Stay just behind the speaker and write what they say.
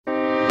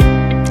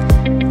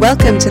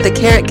Welcome to the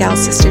Carrot Gal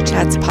Sister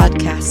Chats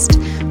podcast,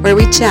 where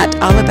we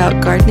chat all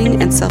about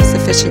gardening and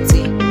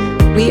self-sufficiency.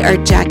 We are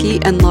Jackie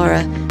and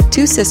Laura,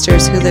 two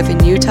sisters who live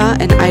in Utah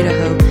and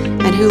Idaho,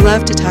 and who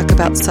love to talk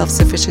about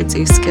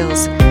self-sufficiency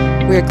skills.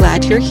 We're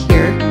glad you're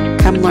here.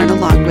 Come learn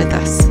along with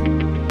us.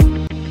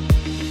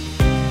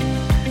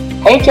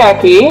 Hey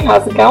Jackie,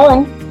 how's it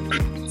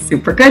going?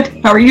 Super good.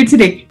 How are you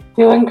today?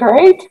 Doing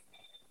great.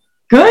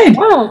 Good.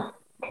 Yeah,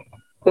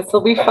 this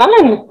will be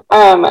fun.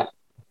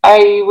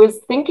 I was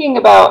thinking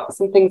about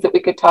some things that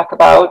we could talk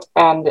about,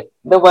 and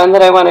the one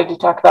that I wanted to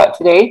talk about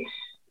today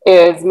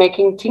is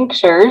making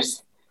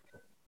tinctures.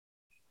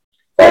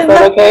 Is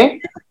that okay?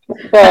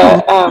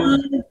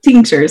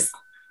 Tinctures.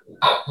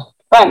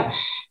 Fun.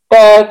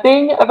 The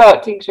thing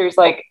about tinctures,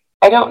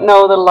 I don't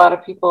know that a lot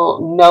of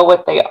people know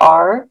what they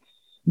are.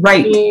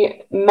 Right.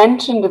 We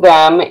mentioned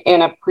them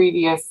in a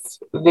previous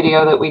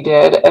video that we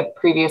did, a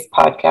previous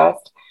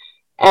podcast.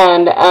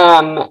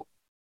 And,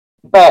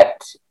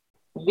 but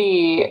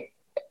the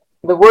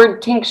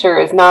word tincture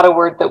is not a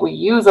word that we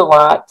use a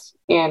lot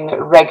in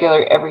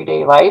regular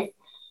everyday life,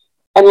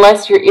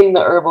 unless you're in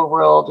the herbal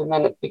world, and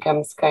then it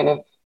becomes kind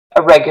of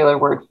a regular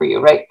word for you,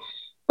 right?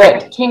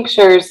 But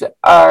tinctures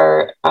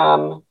are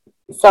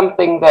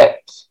something that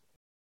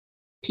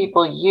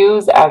people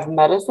use as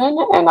medicine,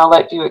 and I'll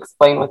let you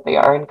explain what they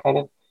are and kind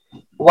of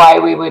why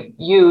we would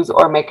use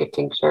or make a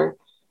tincture.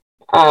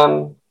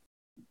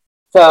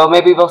 So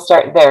maybe we'll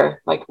start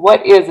there.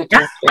 What is a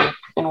tincture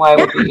and why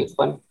would we use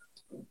one?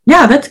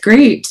 Yeah, that's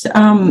great.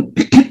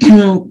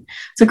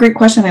 It's a great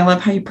question. I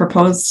love how you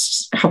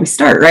proposed how we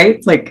start, right?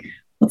 It's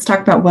let's talk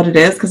about what it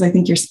is, because I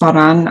think you're spot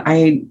on.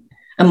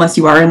 Unless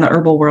you are in the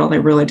herbal world, I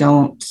really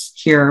don't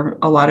hear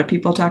a lot of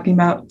people talking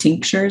about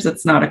tinctures.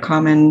 It's not a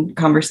common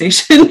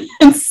conversation.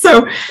 And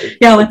so,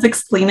 yeah, let's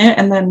explain it.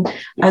 And then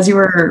as you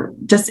were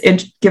just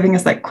giving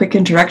us that quick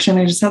introduction,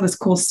 I just had this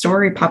cool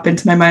story pop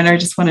into my mind. I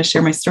just want to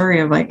share my story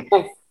of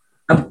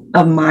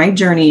my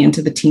journey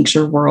into the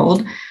tincture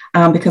world.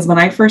 Because when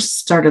I first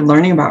started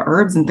learning about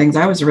herbs and things,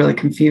 I was really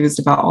confused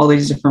about all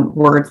these different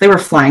words. They were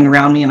flying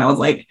around me and I was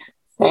like,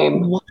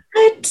 same.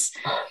 What?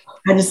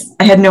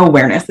 I had no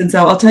awareness. And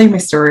so I'll tell you my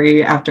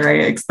story after I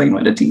explain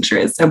what a tincture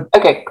is. So,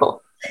 okay,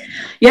 cool.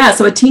 Yeah.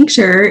 So a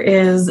tincture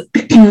is,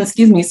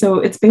 excuse me. So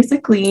it's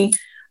basically,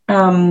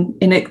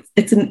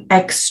 it's an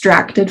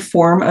extracted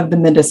form of the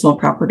medicinal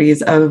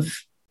properties of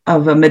a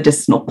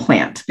medicinal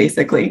plant,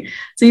 basically.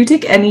 So you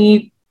take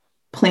any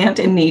plant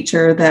in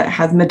nature that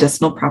has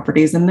medicinal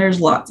properties, and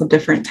there's lots of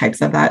different types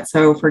of that.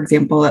 So for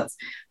example, that's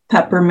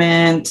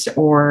peppermint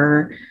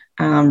or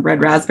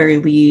red raspberry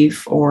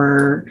leaf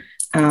or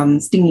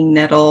stinging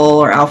nettle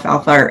or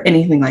alfalfa or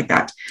anything like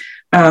that.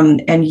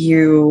 And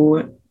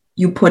you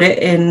put it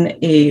in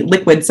a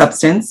liquid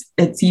substance.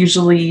 It's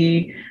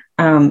usually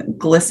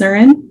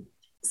glycerin,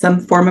 some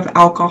form of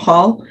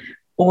alcohol,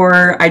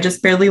 or I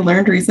just barely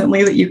learned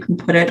recently that you can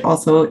put it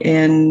also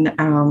in,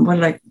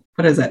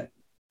 what is it?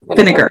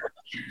 Vinegar.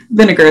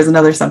 Vinegar is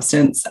another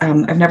substance.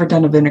 I've never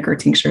done a vinegar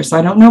tincture, so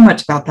I don't know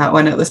much about that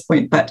one at this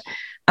point, but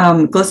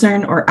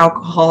glycerin or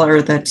alcohol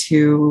are the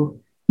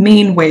two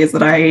main ways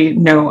that I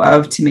know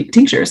of to make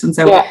tinctures. And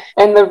so, yeah,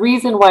 and the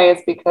reason why is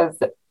because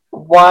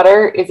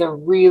water is a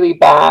really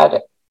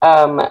bad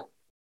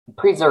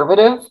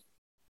preservative.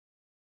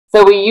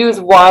 So we use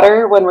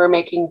water when we're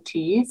making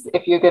teas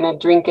if you're going to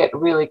drink it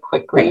really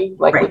quickly,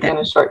 within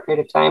a short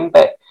period of time.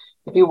 But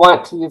if you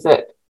want to use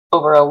it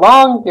over a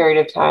long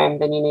period of time,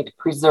 then you need to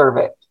preserve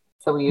it.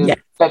 So we use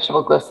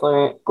vegetable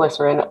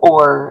glycerin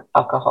or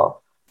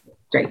alcohol.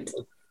 Great.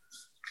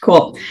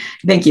 Cool.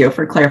 Thank you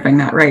for clarifying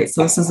that. Right.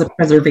 So this is a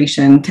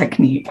preservation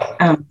technique.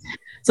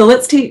 So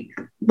let's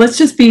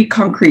just be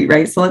concrete,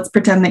 right? So let's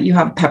pretend that you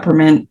have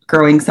peppermint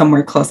growing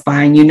somewhere close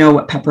by and you know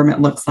what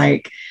peppermint looks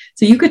like.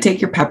 So you could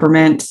take your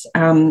peppermint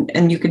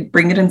and you could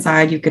bring it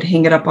inside. You could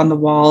hang it up on the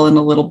wall in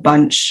a little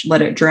bunch,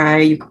 let it dry.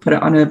 You could put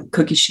it on a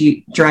cookie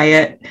sheet, dry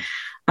it.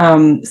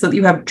 So that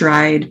you have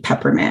dried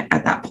peppermint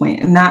at that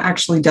point. And that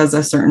actually does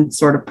a certain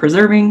sort of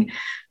preserving.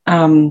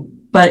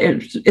 But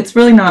it's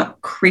really not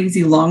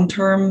crazy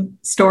long-term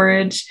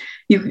storage.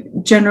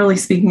 Generally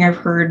speaking, I've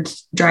heard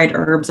dried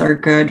herbs are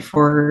good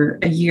for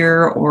a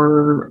year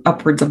or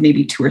upwards of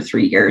maybe 2 or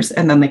 3 years.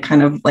 And then they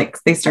kind of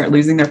they start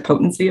losing their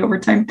potency over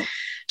time,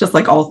 just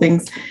like all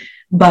things.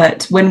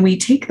 But when we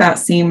take that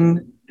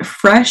same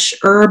fresh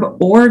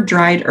herb or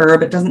dried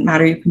herb, it doesn't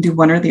matter, you can do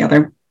one or the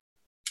other,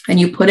 and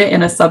you put it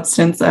in a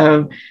substance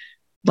of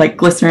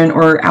glycerin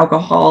or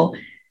alcohol,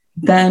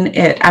 then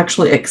it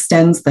actually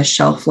extends the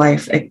shelf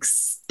life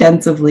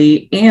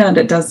extensively. And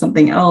it does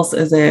something else,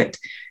 is it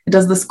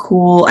does this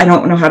cool, I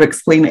don't know how to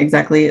explain it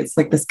exactly. It's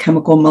this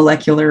chemical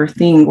molecular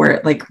thing where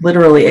it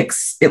literally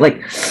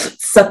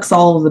sucks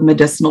all of the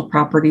medicinal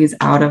properties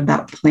out of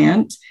that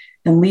plant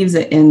and leaves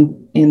it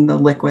in the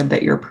liquid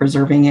that you're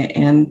preserving it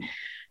in.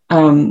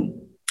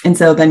 And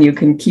so then you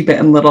can keep it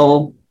in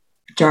little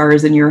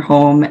jars in your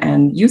home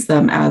and use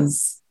them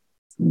as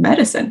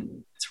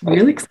medicine. It's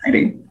really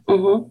exciting.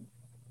 Mm-hmm.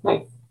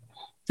 Nice.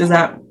 Does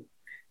that?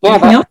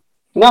 Yeah.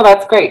 No,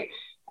 that's great.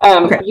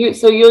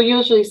 You'll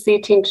usually see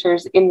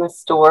tinctures in the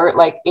store,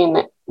 like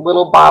in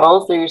little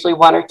bottles. They're usually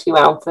 1 or 2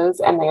 ounces,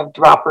 and they have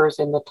droppers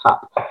in the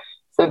top.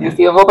 So if you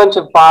see a whole bunch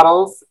of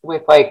bottles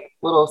with like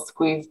little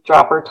squeezed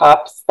dropper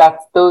tops,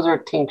 those are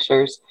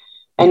tinctures.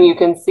 And you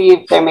can see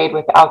if they're made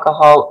with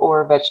alcohol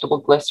or vegetable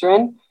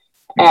glycerin.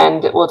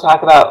 And we'll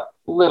talk about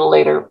a little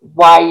later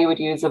why you would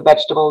use a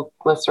vegetable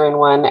glycerin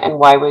one and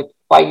why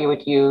you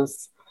would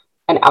use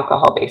an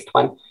alcohol-based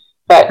one.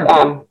 But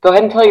go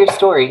ahead and tell your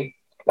story.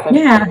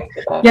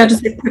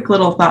 Just a quick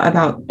little thought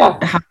about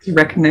how to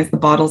recognize the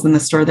bottles in the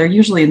store. They're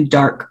usually in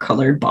dark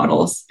colored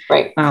bottles,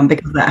 right?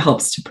 Because that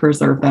helps to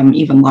preserve them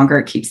even longer.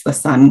 It keeps the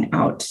sun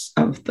out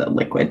of the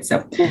liquid.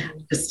 So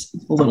just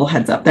a little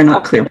heads up, they're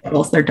not clear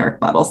bottles, they're dark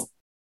bottles.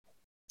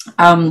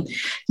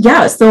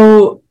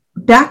 So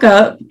back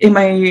up in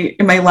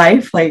my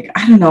life, like,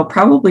 I don't know,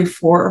 probably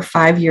 4 or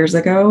 5 years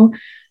ago,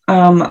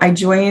 I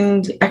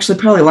joined, actually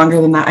probably longer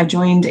than that, I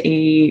joined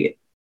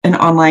an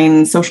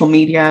online social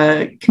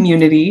media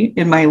community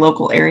in my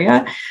local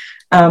area.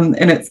 And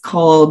it's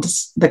called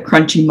the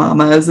Crunchy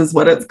Mamas is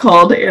what it's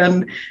called,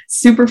 and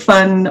super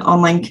fun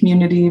online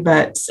community.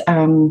 But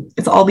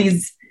it's all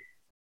these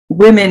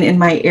women in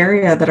my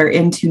area that are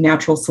into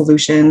natural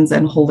solutions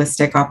and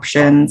holistic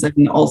options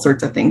and all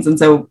sorts of things. And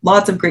so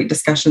lots of great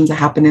discussions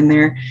happen in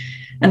there.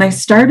 And I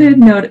started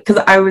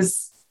because I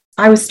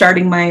was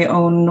starting my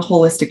own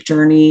holistic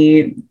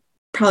journey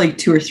probably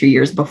 2 or 3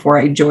 years before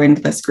I joined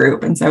this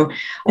group. And so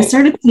I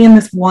started seeing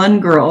this one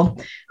girl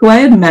who I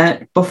had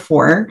met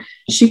before.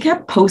 She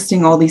kept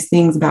posting all these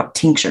things about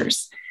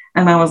tinctures.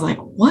 And I was like,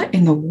 what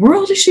in the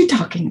world is she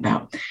talking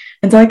about?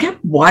 And so I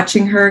kept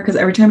watching her, because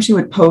every time she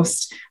would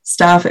post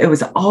stuff, it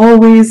was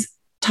always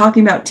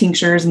talking about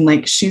tinctures, and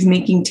like she's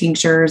making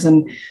tinctures,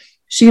 and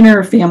she and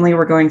her family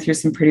were going through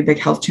some pretty big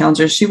health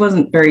challenges. She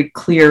wasn't very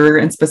clear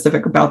and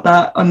specific about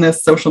that on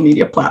this social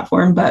media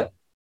platform, but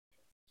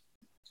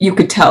you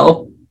could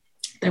tell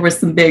there was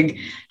some big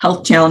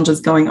health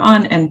challenges going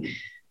on. And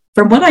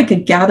from what I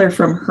could gather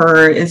from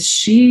her is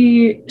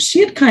she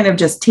had kind of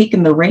just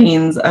taken the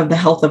reins of the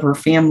health of her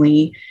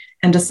family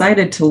and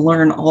decided to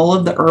learn all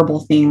of the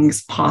herbal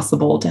things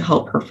possible to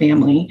help her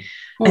family.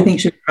 I think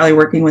she was probably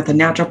working with a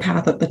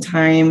naturopath at the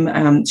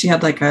time. She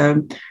had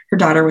her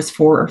daughter was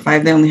 4 or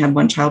 5. They only had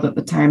one child at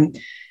the time.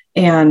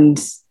 And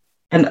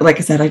like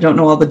I said, I don't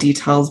know all the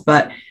details,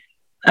 but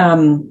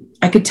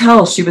I could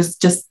tell she was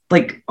just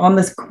like on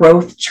this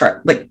growth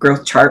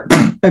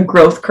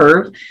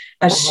curve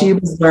as she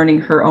was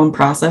learning her own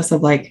process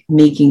of like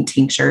making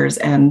tinctures.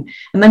 And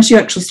then she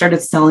actually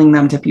started selling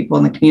them to people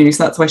in the community.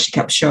 So that's why she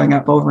kept showing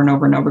up over and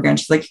over and over again.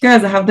 She's like, you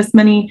guys, I have this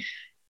many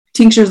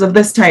tinctures of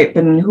this type,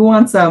 and who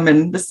wants them?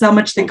 And this is how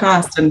much they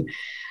cost. And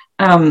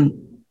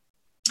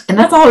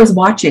that's all I was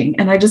watching.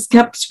 And I just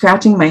kept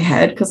scratching my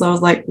head, because I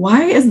was like,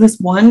 why is this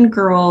one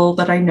girl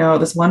that I know,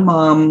 this one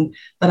mom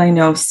that I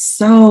know,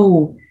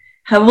 so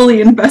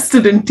heavily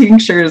invested in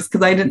tinctures?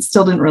 Because I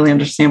still didn't really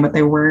understand what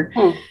they were.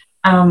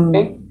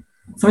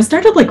 So I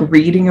started like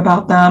reading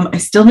about them. I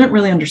still didn't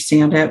really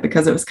understand it,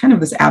 because it was kind of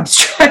this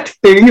abstract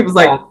thing. It was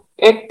like,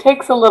 it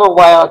takes a little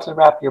while to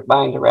wrap your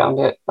mind around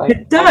it.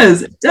 It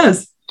does.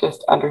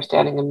 Just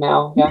understanding them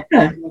now.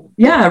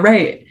 Yeah,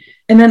 right.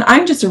 And then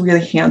I'm just a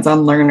really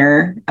hands-on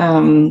learner.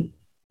 I'm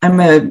a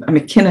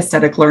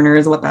kinesthetic learner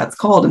is what that's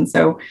called. And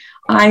so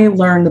I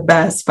learn the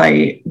best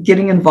by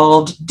getting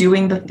involved,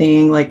 doing the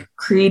thing, like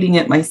creating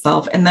it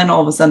myself. And then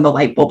all of a sudden the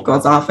light bulb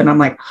goes off and I'm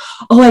like,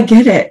 oh, I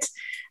get it.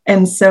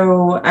 And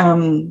so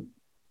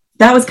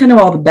that was kind of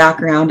all the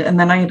background. And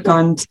then I had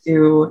gone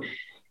to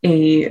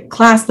a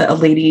class that a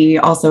lady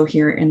also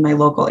here in my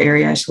local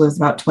area, she lives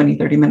about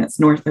 20-30 minutes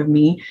north of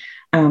me.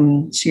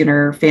 She and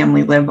her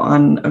family live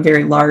on a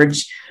very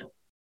large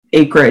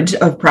acreage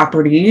of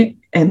property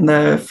in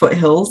the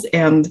foothills.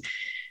 And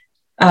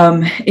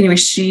anyway,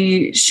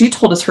 she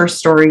told us her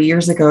story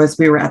years ago as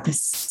we were at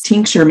this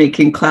tincture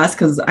making class,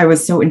 because I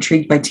was so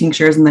intrigued by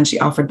tinctures. And then she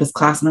offered this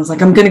class and I was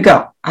like, I'm going to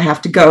go. I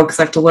have to go because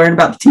I have to learn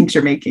about the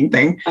tincture making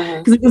thing,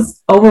 because it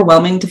was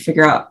overwhelming to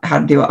figure out how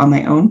to do it on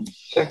my own.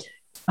 Sure.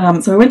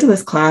 So I went to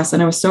this class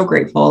and I was so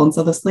grateful. And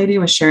so this lady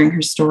was sharing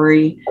her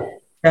story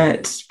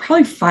that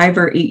probably 5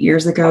 or 8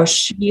 years ago,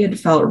 she had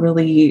felt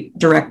really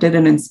directed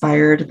and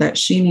inspired that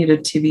she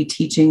needed to be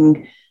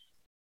teaching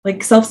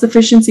like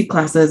self-sufficiency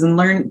classes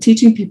and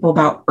teaching people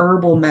about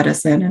herbal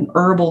medicine and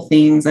herbal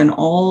things and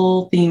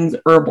all things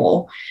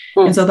herbal.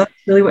 And so that's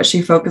really what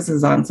she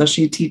focuses on. So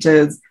she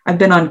teaches, I've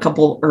been on a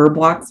couple herb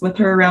walks with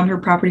her around her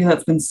property.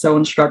 That's been so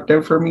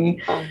instructive for me.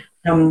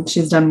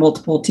 She's done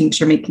multiple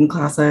tincture making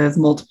classes,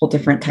 multiple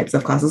different types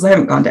of classes. I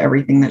haven't gone to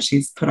everything that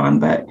she's put on,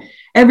 but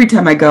every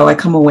time I go, I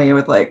come away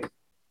with like,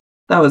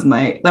 that was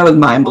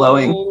mind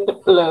blowing.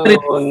 But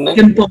in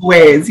simple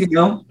ways, you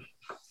know?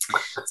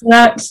 So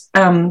that,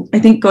 I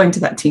think going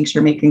to that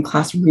tincture making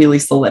class really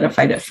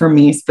solidified it for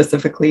me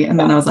specifically. And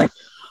then I was like,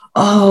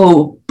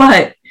 oh,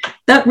 but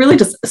that really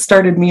just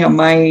started me on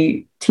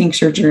my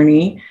tincture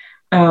journey.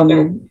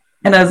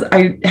 And as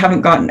I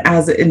haven't gotten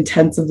as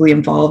intensively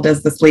involved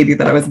as this lady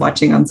that I was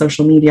watching on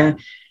social media,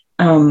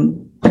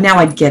 But now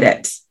I get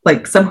it.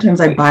 Like sometimes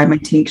I buy my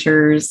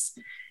tinctures,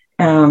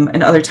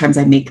 and other times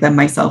I make them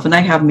myself. And I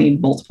have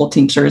made multiple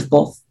tinctures,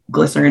 both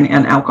glycerin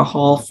and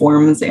alcohol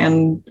forms,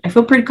 and I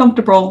feel pretty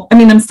comfortable. I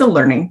mean, I'm still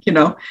learning,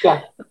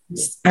 Yeah.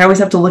 I always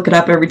have to look it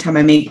up every time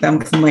I make them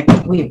because I'm like,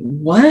 wait,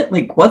 what?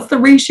 Like, what's the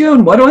ratio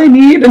and what do I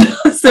need?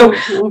 And so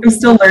I'm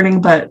still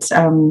learning, but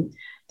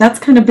that's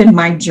kind of been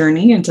my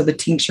journey into the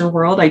tincture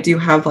world. I do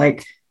have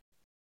like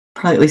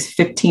probably at least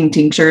 15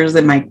 tinctures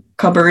in my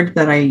cupboard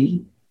that I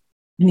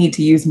need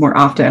to use more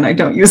often. I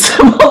don't use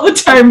them all the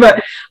time,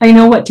 but I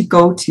know what to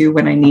go to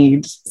when I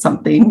need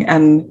something.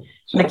 And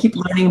I keep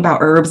learning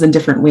about herbs in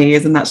different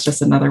ways. And that's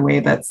just another way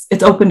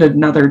it's opened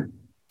another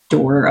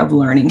door of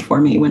learning for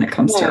me when it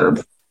comes to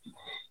herbs.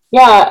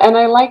 Yeah. And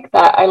I like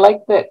that. I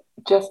like that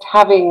just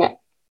having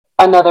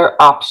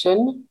another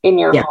option in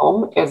your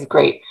home is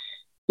great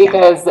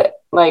because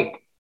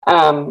like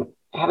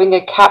having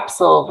a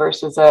capsule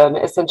versus an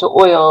essential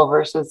oil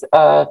versus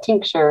a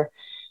tincture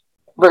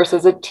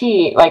versus a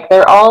tea, like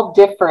they're all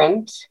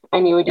different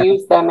and you would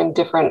use them in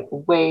different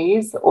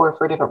ways or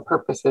for different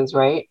purposes,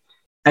 right?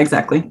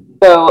 Exactly.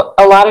 So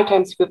a lot of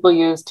times people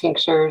use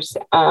tinctures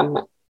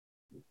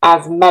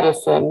as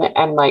medicine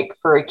and like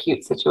for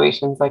acute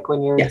situations, like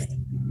when you're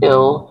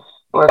ill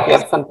or if you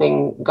have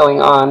something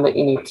going on that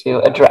you need to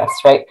address,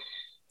 right?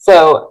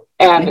 So,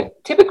 and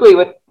typically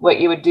with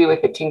what you would do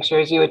with the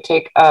tinctures, you would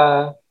take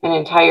an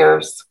entire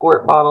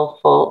squirt bottle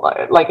full,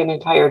 like an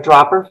entire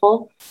dropper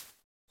full.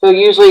 So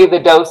usually the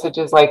dosage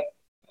is like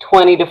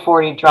 20 to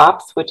 40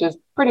 drops, which is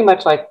pretty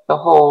much like the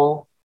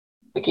whole,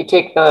 like you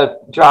take the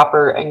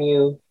dropper and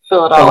you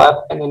fill it all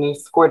up and then you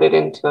squirt it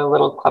into a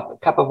little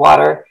cup of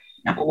water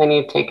and then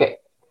you take it,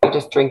 you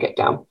just drink it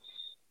down.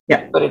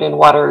 Yeah. Put it in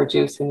water or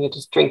juice and you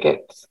just drink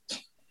it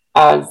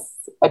as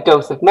a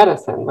dose of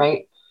medicine,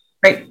 right?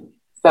 Right.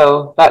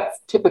 So that's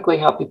typically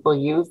how people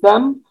use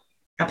them.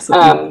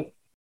 Absolutely.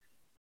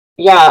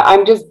 Yeah,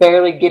 I'm just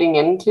barely getting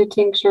into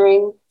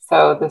tincturing.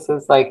 So this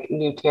is like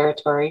new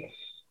territory.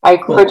 I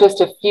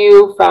purchased a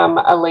few from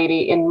a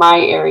lady in my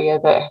area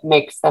that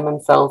makes them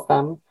and sells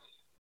them.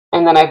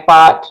 And then I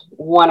bought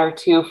one or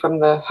two from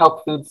the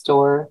health food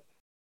store,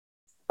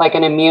 like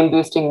an immune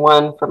boosting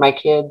one for my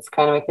kids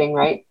kind of a thing,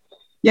 right?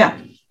 Yeah.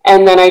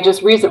 And then I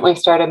just recently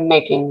started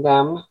making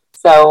them.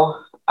 So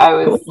I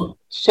was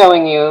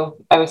showing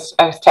you, I was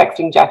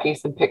texting Jackie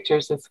some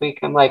pictures this week.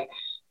 I'm like,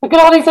 look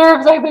at all these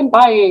herbs I've been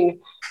buying.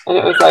 And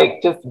it was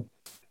like just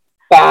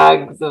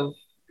bags of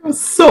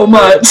so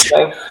much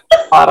I've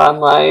bought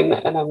online.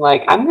 And I'm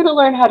like, I'm going to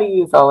learn how to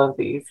use all of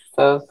these.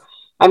 So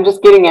I'm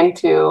just getting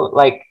into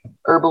like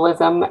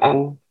herbalism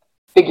and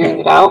figuring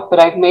it out. But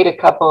I've made a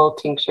couple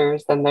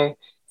tinctures and they're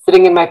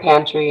sitting in my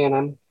pantry and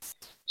I'm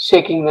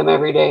shaking them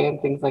every day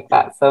and things like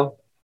that. So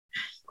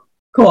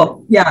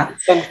cool. Yeah.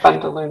 It's been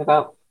fun to learn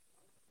about.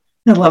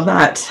 I love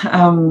that.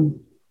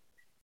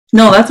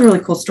 No, that's a really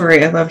cool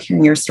story. I love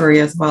hearing your story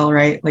as well,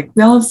 right? Like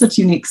we all have such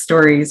unique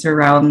stories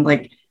around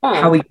like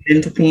how we get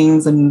into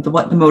things and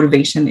what the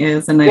motivation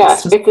is. And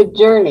it's a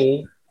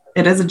journey.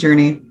 It is a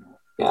journey.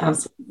 Yeah.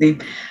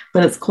 Absolutely.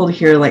 But it's cool to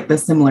hear like the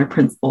similar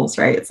principles,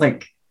 right? It's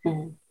like,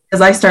 as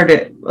I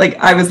started, like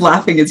I was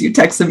laughing as you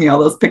texted me all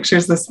those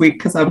pictures this week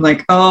because I'm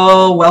like,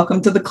 oh,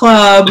 welcome to the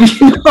club.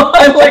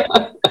 I'm like,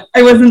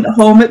 I wasn't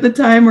home at the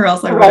time or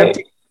else I would have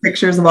taken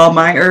pictures of all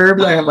my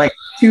herbs. I have like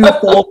 2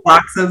 full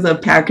boxes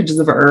of packages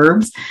of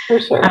herbs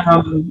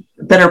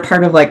that are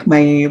part of like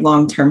my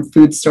long-term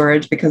food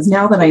storage because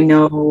now that I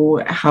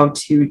know how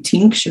to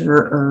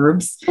tincture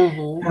herbs,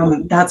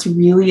 that's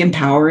really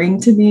empowering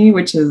to me,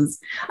 which is,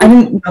 I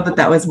didn't know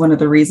that was one of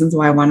the reasons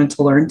why I wanted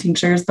to learn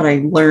tinctures, but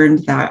I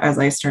learned that as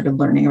I started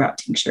learning about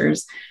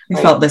tinctures.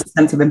 I felt this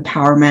sense of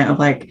empowerment of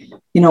like,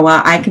 you know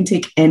what, I can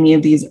take any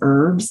of these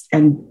herbs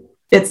and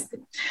it's,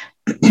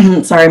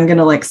 sorry, I'm going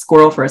to like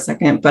squirrel for a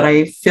second, but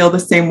I feel the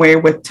same way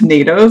with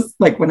tomatoes.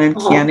 Like when I'm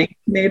canning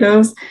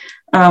tomatoes,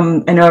 I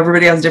know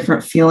everybody has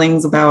different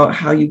feelings about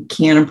how you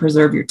can and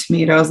preserve your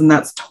tomatoes, and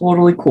that's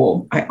totally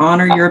cool. I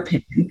honor your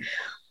opinion,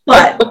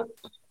 but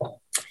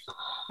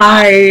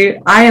I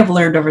have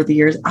learned over the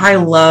years, I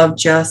love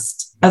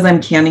just, as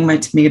I'm canning my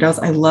tomatoes,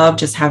 I love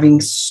just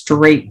having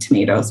straight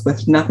tomatoes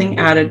with nothing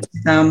added to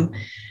them.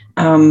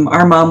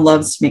 Our mom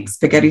loves to make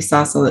spaghetti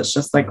sauce, so that's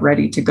just like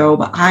ready to go.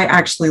 But I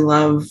actually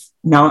love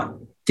not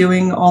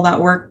doing all that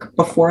work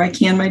before I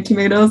can my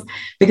tomatoes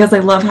because I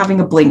love having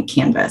a blank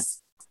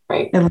canvas.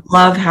 Right. I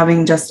love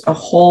having just a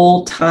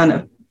whole ton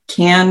of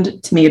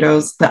canned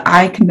tomatoes that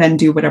I can then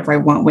do whatever I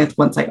want with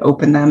once I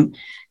open them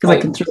because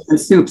I can throw them in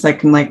soups. I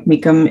can like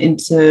make them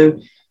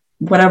into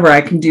whatever.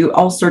 I can do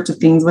all sorts of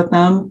things with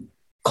them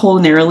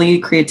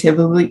culinarily,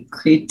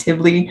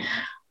 creatively.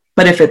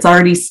 But if it's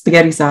already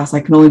spaghetti sauce,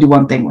 I can only do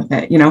one thing with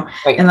it,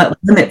 and that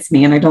limits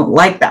me. And I don't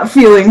like that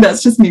feeling.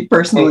 That's just me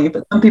personally,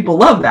 but some people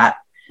love that.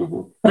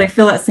 But I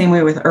feel that same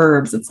way with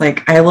herbs. It's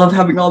like, I love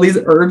having all these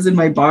herbs in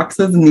my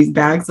boxes and these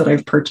bags that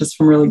I've purchased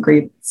from really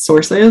great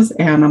sources.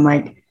 And I'm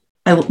like,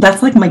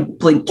 that's like my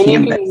blank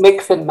canvas. You can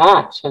mix and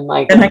match and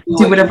I can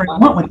do whatever I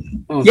want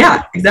with them.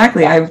 Yeah,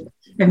 exactly. I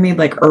I've made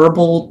like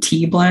herbal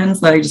tea blends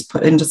that I just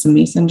put into some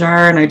mason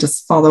jar, and I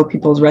just follow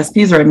people's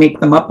recipes, or I make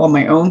them up on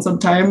my own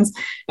sometimes.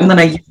 And then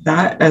I use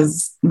that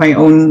as my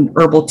own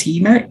herbal tea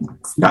mix.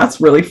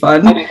 That's really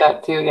fun. I do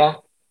that too. Yeah.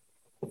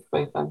 It's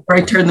really fun. Or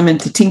I turn them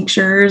into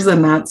tinctures,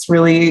 and that's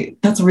really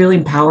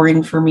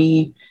empowering for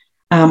me.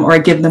 Or I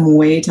give them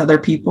away to other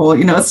people.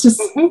 It's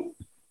just, so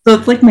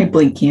it's like my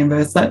blank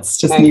canvas. That's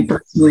just me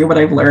personally, what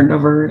I've learned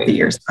over the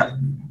years.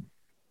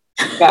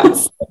 Yeah.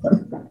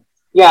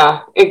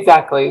 Yeah,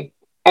 exactly.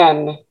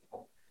 And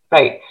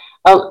right.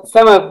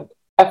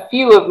 A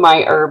few of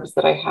my herbs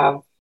that I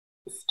have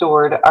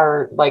stored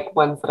are like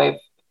ones that I've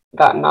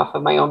gotten off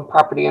of my own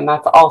property, and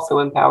that's also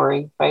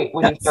empowering, right?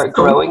 When you start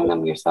growing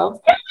them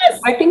yourself. Yes.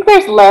 I think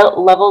there's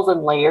levels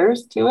and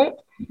layers to it.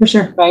 For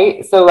sure.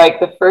 Right? So like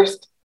the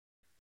first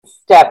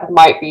step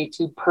might be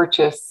to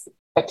purchase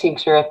a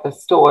tincture at the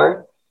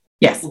store.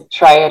 Yes.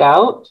 Try it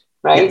out,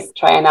 right? Yes.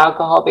 Try an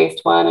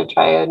alcohol-based one and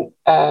try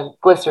a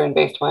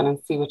glycerin-based one and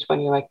see which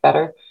one you like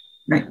better.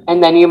 Right.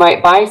 And then you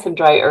might buy some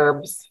dry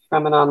herbs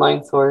from an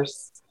online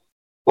source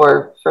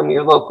or from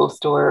your local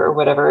store or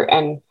whatever,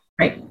 and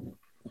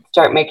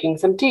start making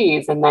some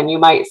teas. And then you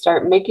might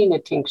start making a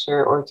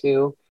tincture or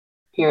two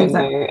here and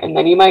there. And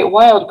then you might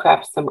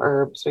wildcraft some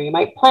herbs, or you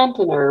might plant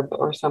an herb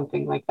or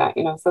something like that.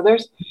 So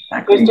there's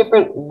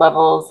different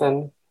levels,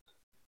 and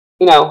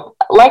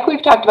like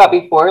we've talked about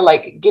before,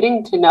 like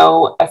getting to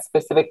know a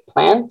specific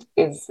plant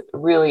is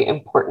really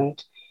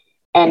important,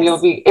 and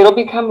it'll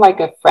become like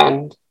a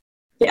friend.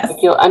 Yes.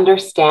 Like you'll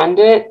understand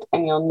it,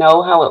 and you'll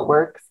know how it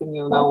works, and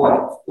you'll know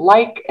what it's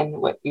like, and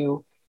what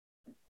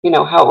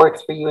how it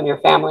works for you and your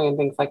family and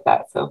things like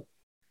that. So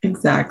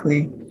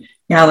exactly.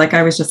 Yeah. Like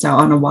I was just out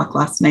on a walk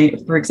last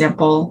night, for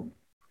example,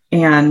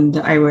 and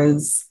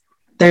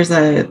there's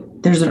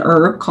an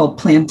herb called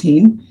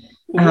plantain.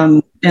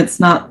 It's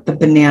not the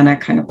banana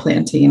kind of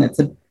plantain.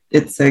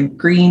 It's a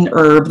green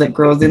herb that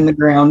grows in the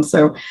ground.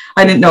 So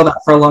I didn't know that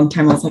for a long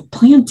time. I was like,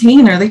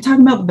 plantain, are they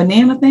talking about the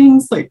banana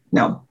things? Like,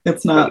 no,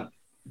 it's not.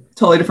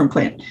 Totally different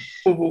plant.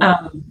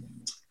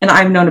 And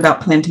I've known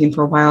about plantain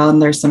for a while,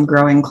 and there's some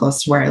growing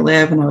close to where I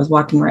live, and I was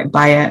walking right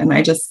by it, and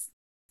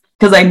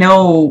because I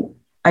know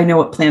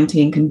what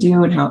plantain can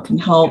do and how it can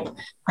help.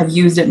 I've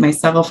used it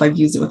myself. I've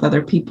used it with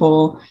other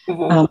people.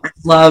 I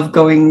love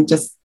going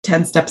just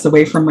 10 steps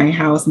away from my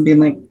house and being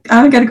like,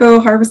 I got to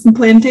go harvest some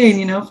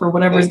plantain, for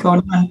whatever's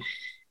going on.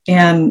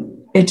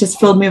 And it just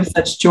filled me with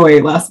such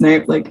joy last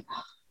night. Like,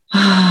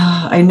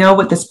 I know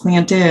what this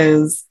plant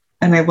is,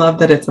 and I love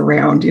that it's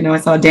around. I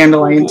saw a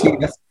dandelion too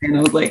yesterday, and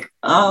I was like,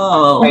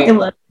 oh, I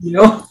love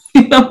you.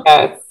 Yeah,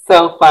 it's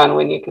so fun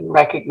when you can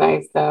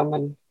recognize them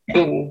and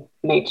in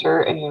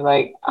nature, and you're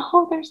like,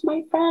 oh, there's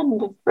my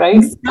friend,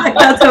 right?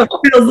 That's how it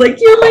feels.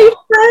 Like, you're my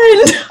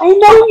friend. I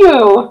know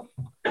you.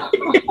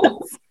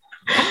 Yes.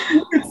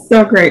 It's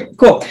so great.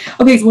 Cool.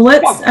 Okay, so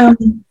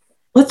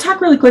let's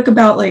talk really quick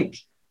about like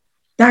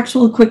the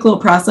actual quick little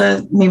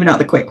process. Maybe not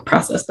the quick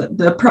process, but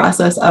the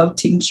process of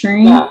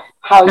tincturing. Yeah,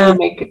 how you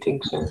make a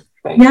tincture.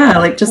 Right? Yeah,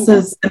 like just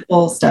those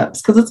simple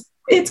steps, because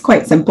it's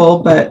quite simple,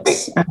 but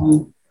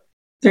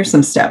there's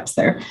some steps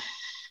there.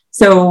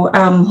 So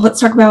let's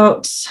talk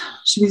about,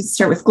 should we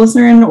start with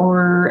glycerin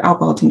or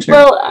alcohol tincture?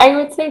 Well, I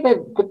would say that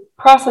the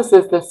process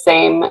is the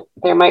same.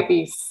 There might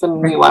be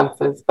some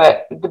nuances,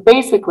 but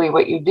basically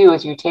what you do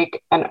is you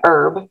take an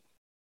herb,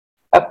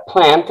 a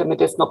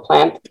medicinal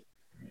plant.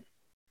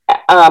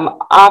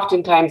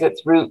 Oftentimes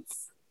it's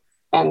roots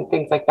and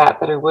things like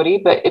that are woody,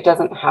 but it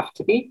doesn't have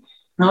to be.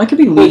 No, it could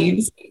be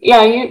leaves.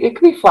 Yeah, it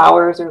could be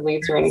flowers or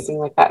leaves or anything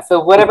like that.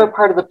 So whatever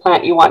part of the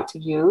plant you want to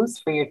use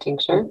for your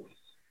tincture,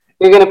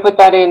 you're going to put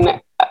that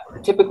in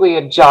typically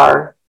a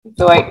jar.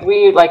 So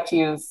we like to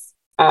use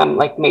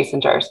like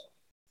mason jars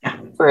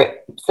for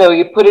it. So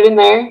you put it in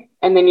there,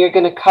 and then you're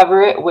going to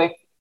cover it with,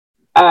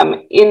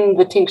 in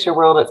the tincture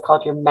world, it's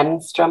called your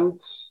menstruum.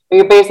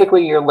 You're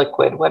basically your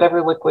liquid,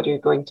 whatever liquid you're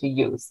going to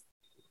use.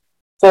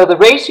 So the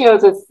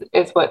ratios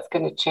is what's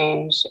going to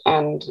change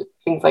and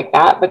things like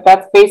that, but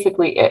that's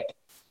basically it.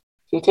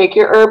 So you take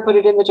your herb, put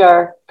it in the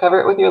jar, cover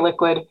it with your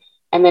liquid,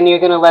 and then you're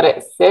going to let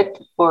it sit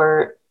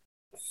for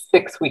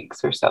 6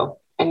 weeks or so.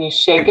 And you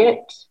shake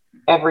it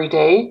every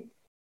day.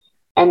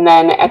 And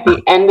then at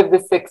the end of the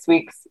 6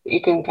 weeks,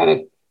 you can kind of,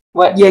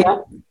 what?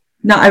 Yeah.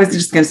 No, I was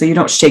just going to say, you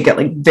don't shake it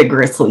like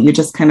vigorously. You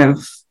just kind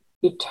of...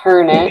 You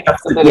turn it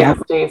so that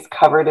it stays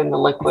covered in the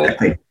liquid.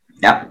 Exactly.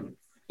 Yeah.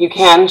 You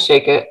can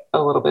shake it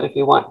a little bit if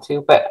you want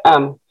to, but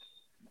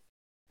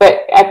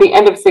at the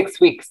end of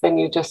 6 weeks, then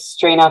you just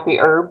strain out the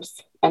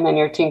herbs, and then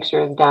your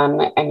tincture is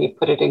done, and you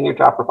put it in your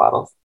dropper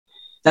bottles.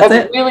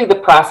 That's really the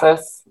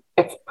process.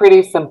 It's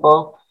pretty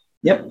simple.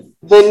 Yep.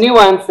 The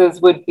nuances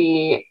would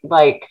be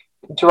like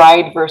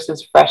dried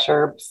versus fresh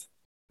herbs.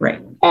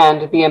 Right.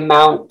 And the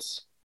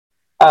amount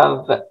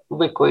of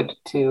liquid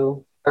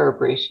to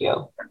herb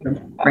ratio.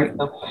 Right.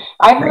 So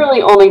I've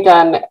really only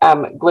done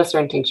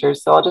glycerin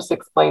tinctures, so I'll just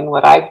explain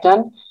what I've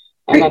done,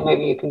 and then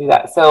maybe you can do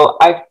that. So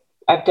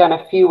I've done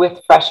a few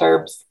with fresh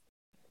herbs,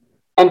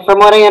 and from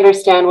what I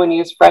understand, when you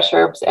use fresh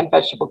herbs and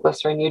vegetable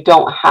glycerin, you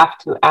don't have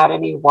to add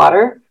any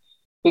water.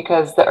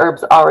 because the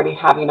herbs already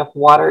have enough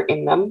water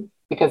in them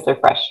because they're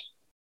fresh.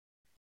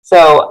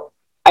 So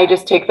I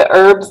just take the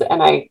herbs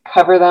and I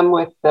cover them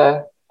with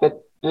the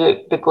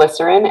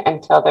glycerin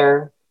until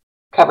they're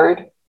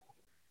covered,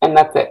 and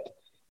that's it.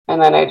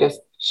 And then I just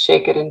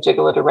shake it and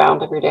jiggle it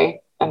around every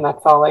day, and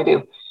that's all I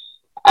do.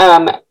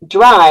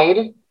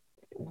 Dried,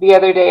 the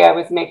other day I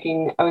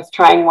was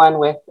trying one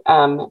with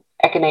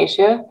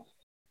echinacea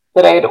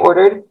that I had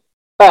ordered,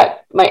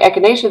 but my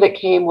echinacea that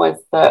came was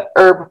the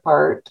herb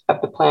part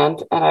of the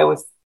plant, and I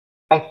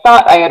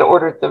thought I had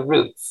ordered the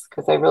roots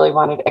because I really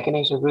wanted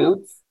echinacea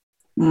roots.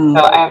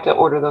 So I have to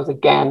order those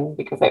again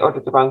because I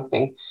ordered the wrong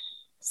thing.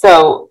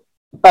 So,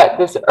 but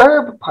this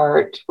herb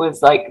part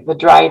was like the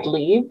dried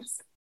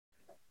leaves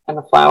and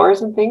the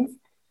flowers and things.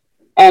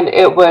 And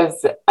it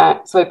was,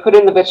 so I put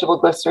in the vegetable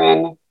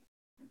glycerin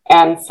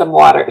and some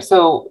water.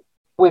 So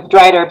with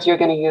dried herbs, you're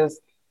going to use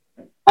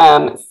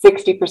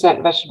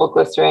 60% vegetable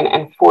glycerin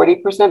and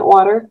 40%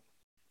 water.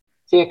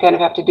 So you kind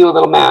of have to do a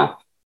little math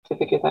to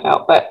figure that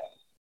out,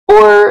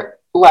 or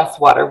less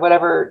water,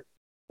 whatever.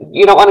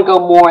 You don't want to go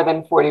more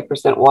than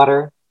 40%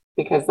 water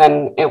because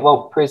then it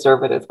won't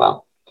preserve it as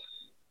well.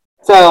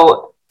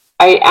 So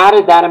I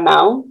added that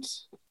amount,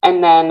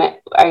 and then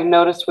I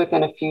noticed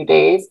within a few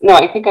days, no,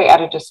 I think I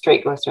added just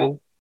straight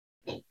glycerin.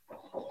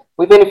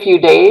 Within a few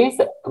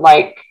days,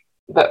 like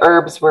the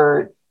herbs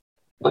were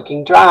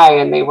looking dry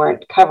and they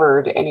weren't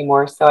covered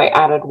anymore. So I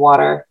added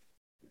water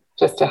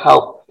just to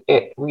help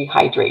it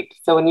rehydrate.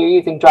 So when you're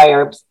using dry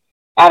herbs,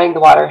 adding the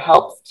water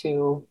helps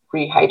to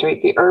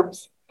rehydrate the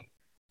herbs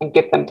and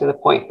get them to the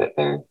point that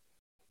they're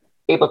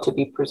able to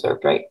be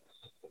preserved, right?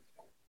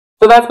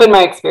 So that's been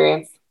my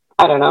experience.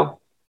 I don't know.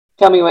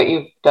 Tell me what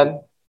you've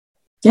done.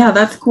 Yeah,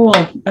 that's cool.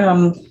 I've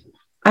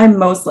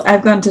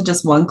gone to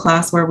just one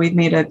class where we've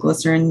made a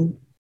glycerin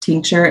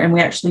tincture, and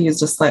we actually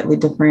used a slightly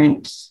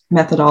different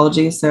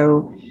methodology.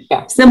 So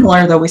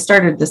similar, though we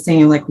started the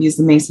same, like we used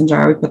the mason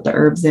jar, we put the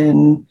herbs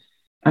in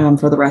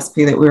for the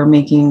recipe that we were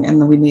making,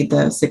 and then we made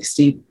the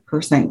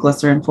 60%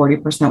 glycerin,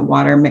 40%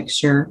 water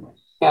mixture.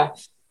 Yeah.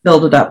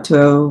 Filled it up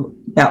to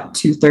about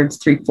 2/3,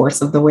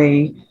 3/4 of the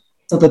way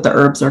so that the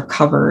herbs are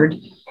covered.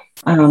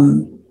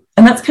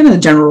 And that's kind of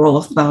the general rule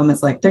of thumb,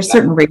 is like there's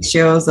certain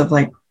ratios of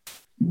like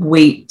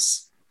weight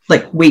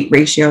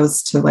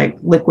ratios to like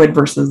liquid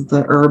versus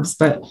the herbs.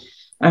 But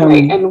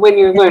right. And when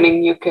you're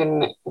learning, you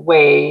can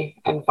weigh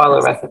and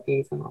follow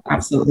recipes. And all that.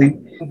 Absolutely.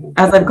 Mm-hmm.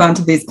 As I've gone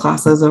to these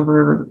classes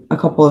over a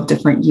couple of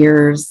different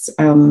years,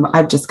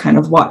 I've just kind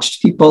of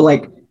watched people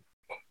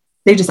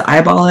they just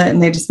eyeball it and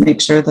they just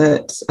make sure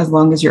that as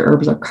long as your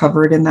herbs are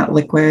covered in that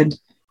liquid,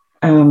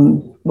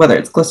 whether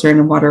it's glycerin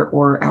and water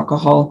or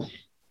alcohol,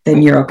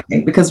 then you're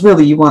okay. Because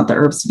really you want the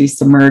herbs to be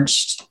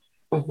submerged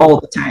all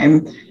the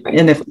time. Right.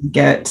 And if they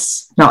get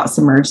not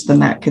submerged, then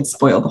that could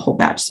spoil the whole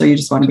batch. So you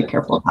just want to be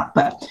careful of that.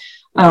 But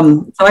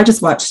so I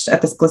just watched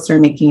at this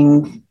glycerin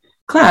making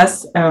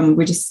class.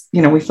 We just,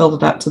 we filled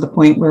it up to the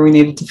point where we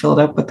needed to fill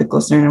it up with the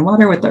glycerin and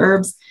water with the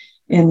herbs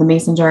in the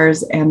mason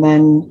jars. And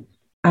then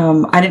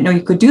I didn't know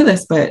you could do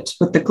this, but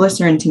with the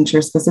glycerin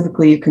tincture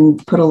specifically, you can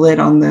put a lid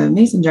on the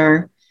mason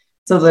jar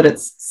so that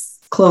it's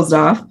closed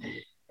off.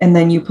 And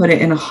then you put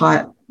it in a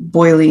hot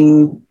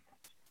boiling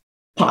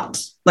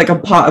pot, like a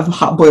pot of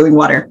hot boiling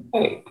water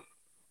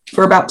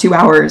for about 2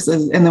 hours.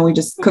 And then we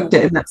just cooked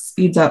it, and that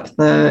speeds up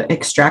the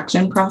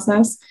extraction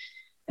process.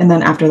 And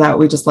then after that,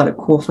 we just let it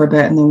cool for a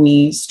bit. And then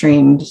we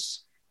strained,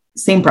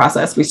 same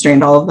process. We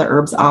strained all of the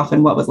herbs off,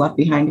 and what was left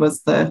behind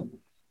was the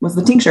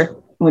tincture.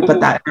 And we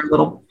put that in our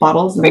little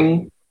bottles, and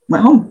we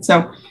went home.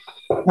 So,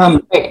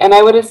 and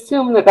I would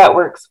assume that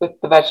works with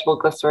the vegetable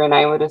glycerin.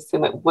 I would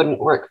assume it wouldn't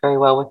work very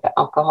well with the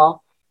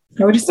alcohol.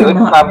 I would assume it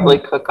would probably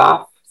cook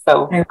off.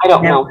 So I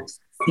don't know.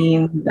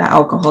 Seen the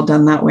alcohol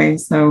done that way.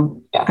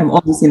 So I've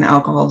only seen the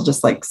alcohol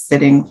just like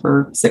sitting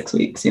for 6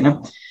 weeks,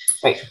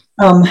 Right.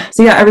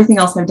 So yeah, everything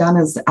else I've done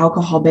is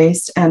alcohol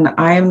based, and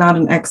I am not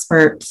an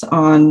expert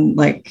on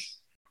like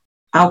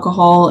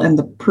alcohol and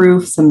the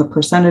proofs and the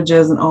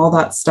percentages and all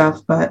that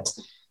stuff. But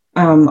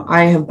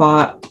I have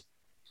bought,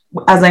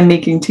 as I'm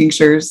making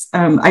tinctures,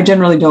 I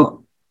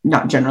don't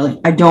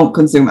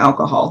consume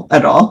alcohol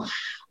at all.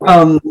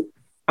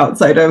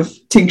 Outside of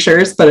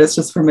tinctures, but it's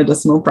just for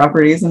medicinal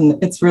properties,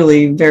 and it's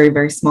really very,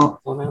 very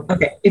small.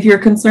 Okay, if you're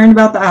concerned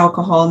about the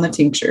alcohol in the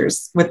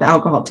tinctures, with the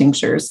alcohol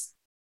tinctures,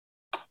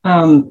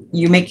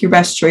 you make your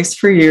best choice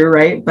for you,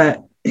 right?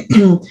 But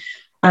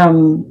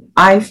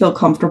I feel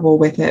comfortable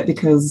with it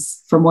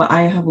because from what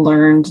I have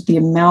learned, the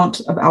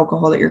amount of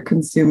alcohol that you're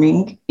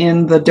consuming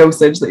in the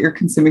dosage that you're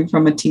consuming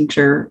from a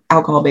tincture,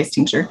 alcohol-based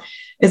tincture,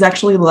 is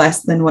actually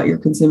less than what you're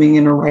consuming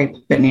in a ripe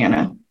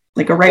banana.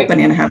 Like a ripe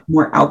banana has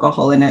more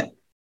alcohol in it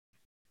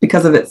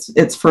because of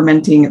it's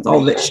fermenting, it's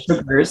all of its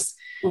sugars,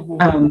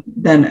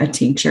 than a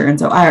tincture. And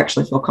so I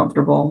actually feel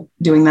comfortable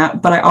doing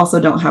that, but I also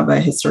don't have a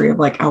history of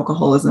like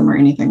alcoholism or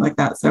anything like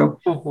that. So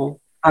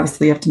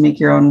obviously you have to make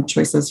your own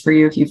choices for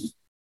you if you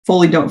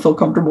fully don't feel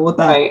comfortable with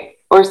that. Right.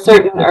 Or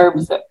certain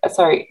herbs,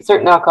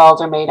 certain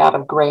alcohols are made out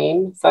of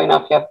grain. So I know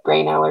if you have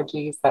grain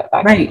allergies, that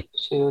right,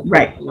 can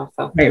right,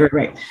 so.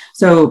 right.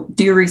 So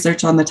do your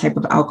research on the type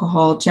of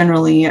alcohol.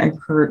 Generally,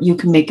 I've heard you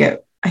can make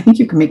it. I think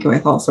you can make it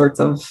with all sorts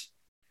of,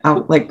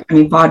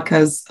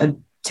 vodka's a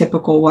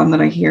typical one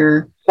that I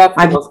hear. That's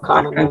the most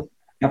common.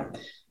 Yep.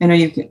 I know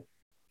you can,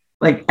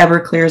 like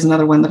Everclear is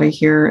another one that I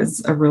hear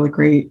is a really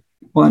great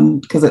one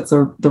because it's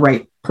the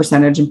right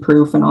percentage and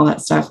proof and all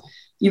that stuff.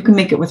 You can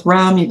make it with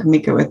rum, you can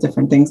make it with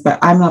different things, but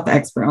I'm not the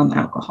expert on the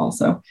alcohol.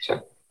 So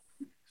sure.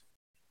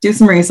 Do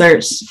some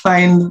research,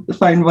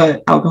 find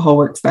what alcohol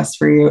works best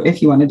for you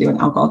if you want to do an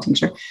alcohol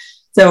tincture.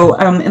 So,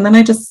 and then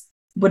I just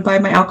would buy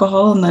my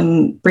alcohol and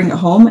then bring it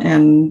home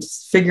and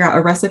figure out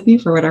a recipe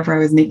for whatever I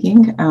was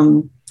making.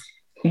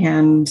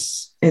 And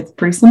it's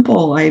pretty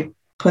simple. I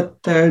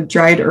put the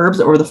dried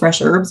herbs or the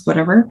fresh herbs,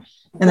 whatever.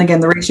 And again,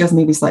 the ratios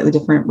may be slightly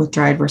different with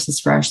dried versus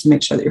fresh to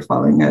make sure that you're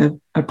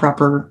following a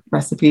proper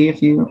recipe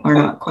if you are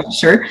not quite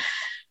sure.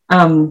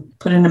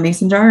 Put in a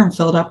mason jar and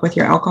fill it up with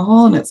your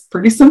alcohol, and it's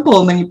pretty simple.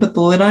 And then you put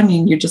the lid on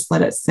and you just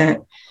let it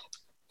sit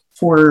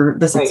for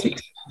the 6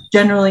 weeks.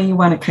 Generally, you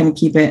want to kind of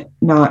keep it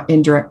not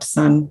in direct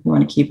sun. You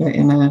want to keep it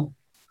in a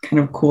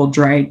kind of cool,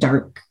 dry,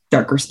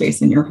 darker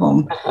space in your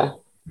home.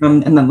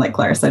 And then, like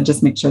Clara said,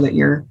 just make sure that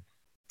you're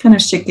kind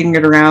of shaking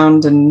it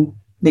around and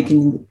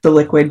making the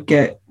liquid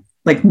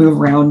move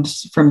around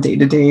from day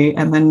to day,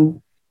 and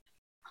then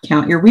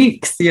count your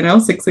weeks.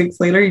 6 weeks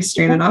later, you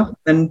strain it off.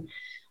 And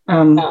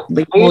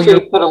I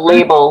usually put a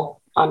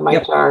label on my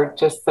jar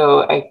just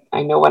so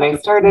I know when I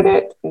started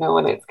it, know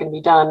when it's going to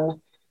be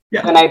done,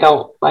 and I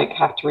don't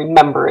have to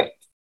remember it.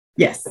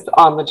 Yes, it's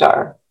on the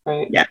jar,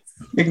 right? Yes,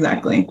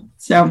 exactly.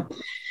 So,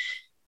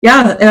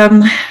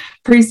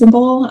 pretty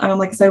simple.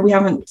 Like I said,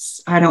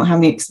 I don't have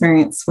any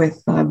experience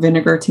with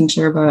vinegar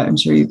tincture, but I'm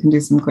sure you can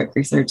do some quick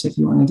research if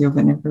you want to do a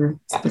vinegar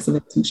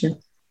specific tincture.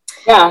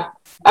 Yeah.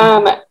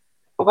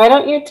 Why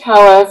don't you tell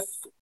us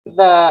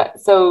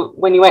so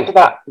when you went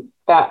to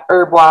that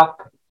herb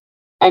walk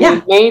and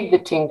you made the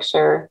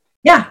tincture.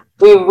 Yeah.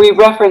 We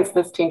referenced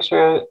this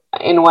tincture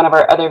in one of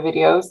our other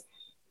videos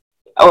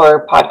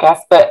or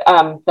podcasts, but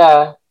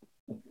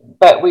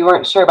we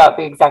weren't sure about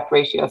the exact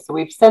ratio. So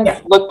we've since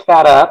looked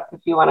that up.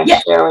 If you want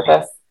to share with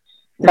us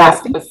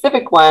that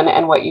specific one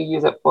and what you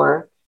use it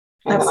for.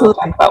 And Absolutely. Then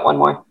I'll talk about one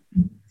more.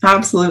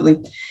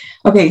 Absolutely.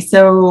 Okay.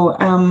 So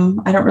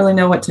I don't really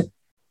know what to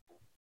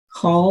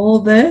call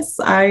this.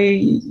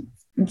 I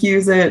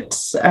use it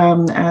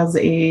as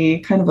a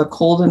kind of a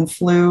cold and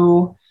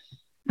flu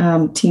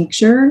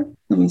tincture.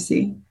 Let me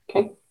see.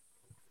 Okay.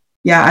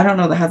 Yeah, I don't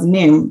know that has a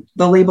name.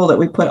 The label that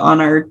we put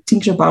on our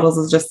tincture bottles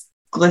is just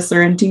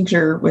glycerin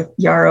tincture with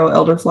yarrow,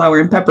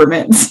 elderflower, and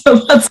peppermint. So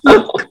that's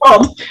what it's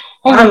called.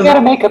 Hey, you got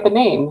to make up a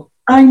name.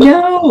 I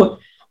know.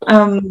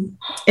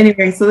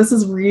 Anyway, so this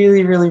is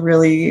really, really,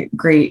 really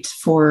great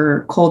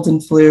for colds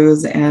and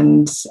flus.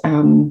 And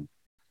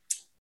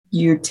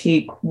you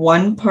take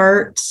 1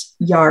 part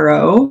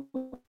yarrow.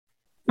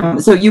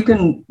 So you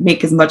can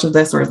make as much of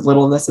this or as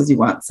little of this as you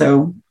want.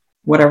 So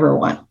whatever you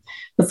want.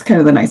 That's kind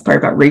of the nice part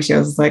about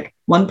ratios. It's like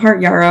 1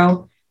 part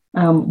yarrow,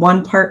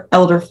 1 part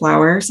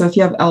elderflower. So if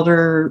you have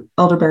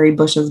elderberry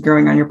bushes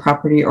growing on your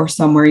property or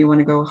somewhere you want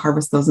to go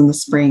harvest those in the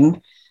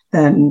spring,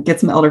 then get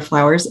some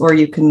elderflowers, or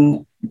you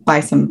can buy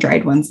some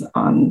dried ones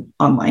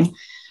online.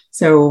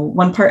 So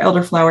 1 part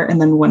elderflower and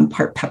then 1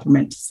 part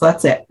peppermint. So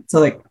that's it.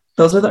 So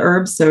those are the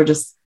herbs. So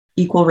just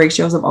equal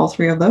ratios of all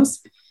 3 of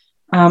those.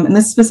 And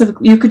this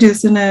specifically, you could do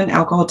this in an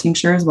alcohol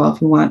tincture as well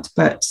if you want,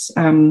 but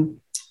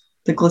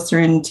the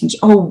glycerin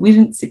tincture, we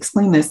didn't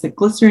explain this. The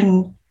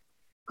glycerin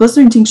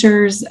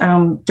tinctures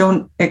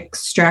don't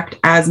extract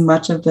as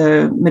much of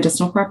the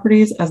medicinal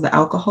properties as the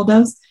alcohol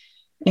does,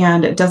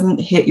 and it doesn't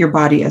hit your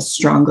body as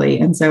strongly.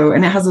 And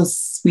it has a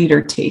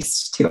sweeter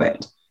taste to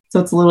it.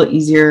 So it's a little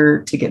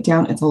easier to get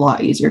down. It's a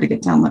lot easier to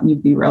get down, let me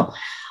be real.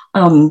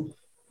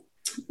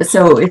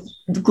 So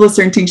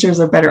glycerin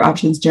tinctures are better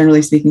options,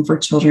 generally speaking, for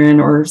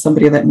children or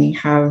somebody that may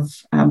have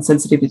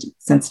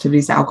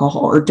sensitivities to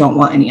alcohol or don't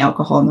want any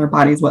alcohol in their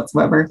bodies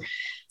whatsoever.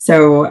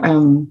 So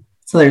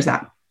there's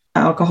that.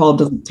 Alcohol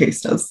doesn't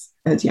taste as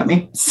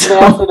yummy. So. They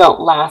also don't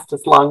last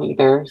as long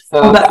either.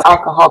 So the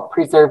alcohol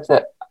preserves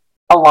it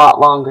a lot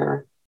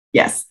longer.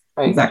 Yes,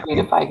 right? Exactly.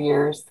 3 to 5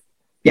 years.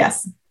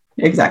 Yes,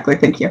 exactly.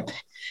 Thank you.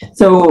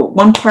 So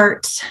 1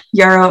 part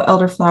yarrow,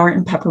 elderflower,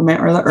 and peppermint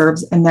are the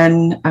herbs. And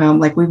then,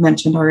 like we've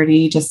mentioned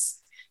already,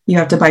 you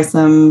have to buy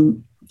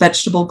some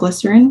vegetable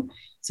glycerin.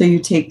 So you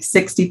take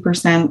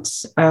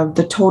 60% of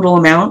the total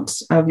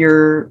amount of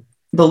the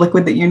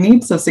liquid that you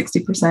need. So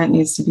 60%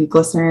 needs to be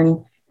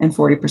glycerin and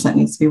 40%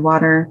 needs to be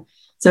water.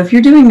 So if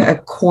you're doing a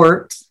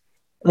quart,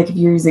 like if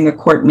you're using a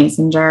quart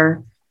mason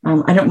jar,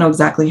 I don't know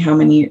exactly how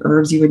many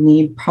herbs you would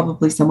need,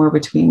 probably somewhere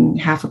between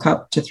 1/2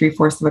 cup to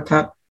 3/4 of a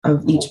cup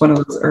of each one of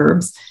those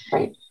herbs.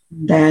 Right.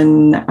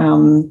 Then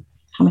how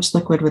much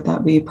liquid would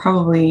that be?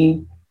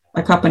 Probably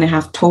 1.5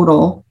 cups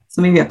total.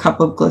 So maybe 1 cup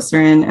of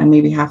glycerin and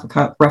maybe 1/2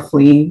 cup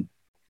roughly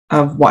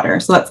of water.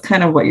 So that's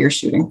kind of what you're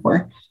shooting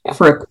for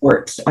a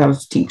quart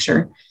of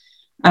tincture.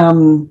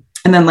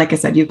 And then, like I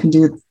said, you can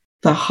do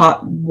the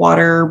hot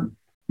water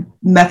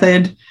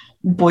method,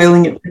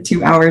 boiling it for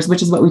 2 hours,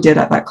 which is what we did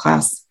at that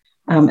class,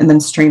 and then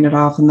strain it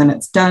off. And then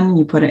it's done.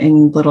 You put it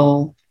in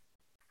little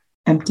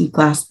empty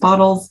glass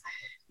bottles,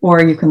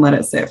 or you can let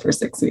it sit for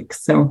 6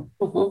 weeks. So,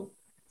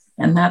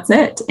 and that's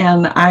it.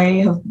 And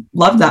I have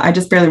loved that. I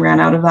just barely ran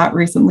out of that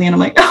recently. And I'm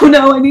like, oh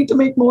no, I need to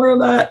make more of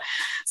that.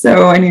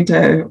 So I need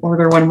to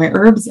order one of my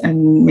herbs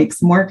and make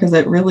some more, because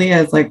it really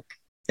is like,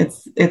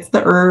 it's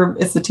the herb,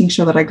 it's the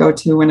tincture that I go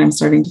to when I'm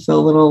starting to feel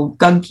a little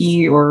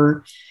gunky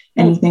or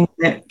anything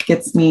that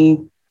gets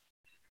me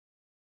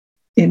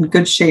in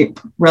good shape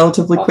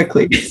relatively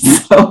quickly.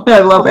 So I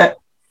love it.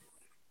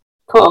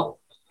 Cool.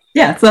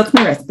 Yeah, so that's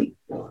my recipe.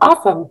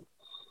 Awesome.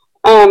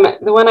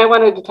 The one I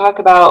wanted to talk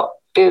about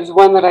is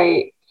one that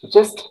I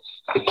just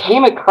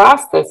came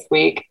across this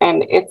week,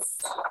 and it's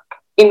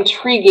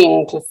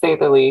intriguing to say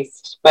the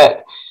least.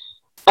 But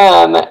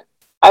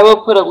I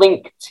will put a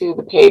link to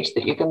the page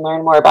that you can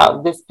learn more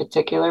about this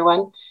particular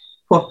one.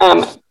 Cool.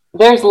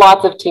 There's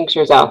lots of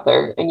tinctures out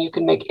there, and you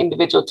can make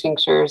individual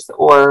tinctures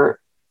or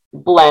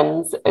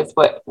blends, is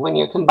what when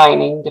you're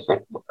combining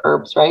different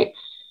herbs, right?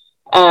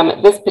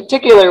 This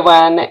particular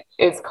one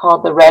is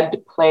called the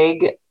Red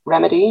Plague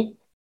Remedy,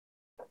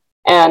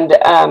 and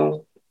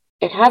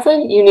it has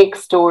a unique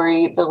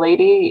story. The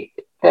lady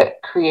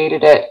that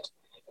created it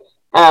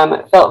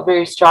felt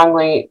very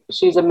strongly.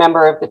 She's a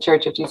member of the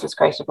Church of Jesus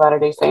Christ of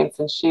Latter-day Saints,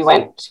 and she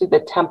went to the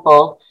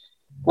temple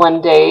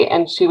one day,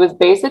 and she was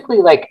basically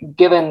like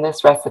given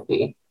this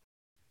recipe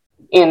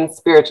in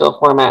spiritual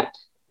format.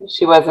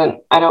 She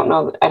wasn't, I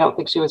don't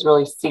think she was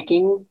really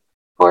seeking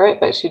for it,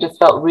 but she just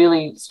felt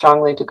really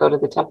strongly to go to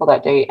the temple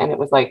that day. And it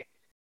was like,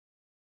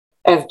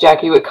 as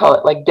Jackie would call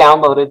it, like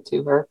downloaded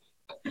to her.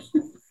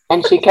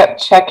 And she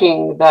kept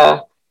checking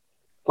the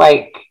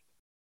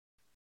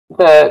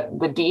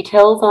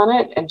details on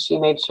it. And she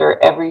made sure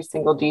every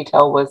single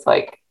detail was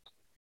like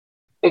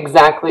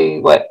exactly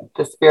what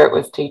the Spirit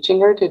was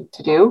teaching her to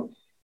do.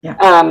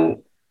 Yeah.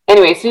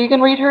 Anyway, so you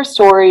can read her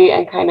story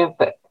and kind of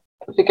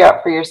figure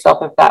out for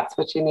yourself if that's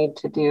what you need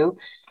to do.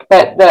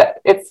 But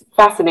it's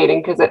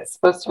fascinating because it's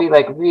supposed to be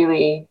like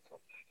really,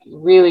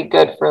 really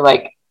good for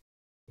like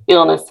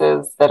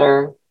illnesses that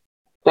are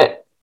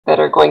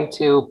going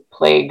to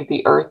plague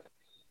the earth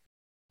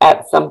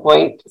at some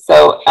point.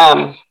 So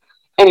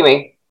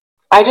anyway,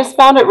 I just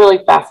found it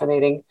really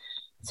fascinating.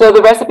 So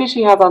the recipe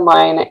she has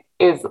online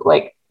is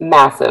like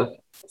massive.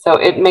 So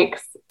it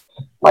makes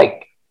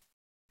like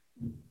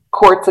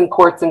quarts and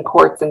quarts and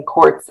quarts and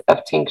quarts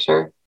of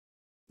tincture.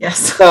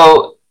 Yes.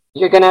 So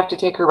you're going to have to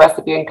take her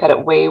recipe and cut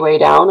it way, way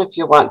down if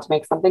you want to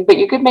make something, but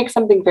you could make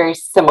something very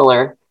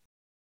similar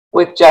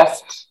with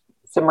just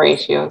some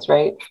ratios,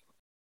 right?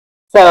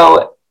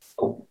 So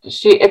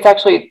it's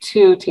actually a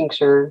 2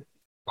 tincture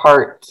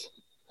part.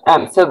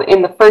 So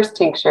in the first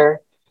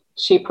tincture,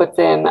 she puts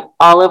in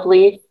olive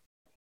leaf,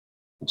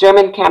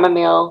 German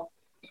chamomile.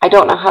 I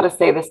don't know how to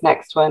say this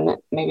next one.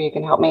 Maybe you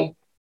can help me.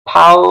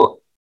 Pau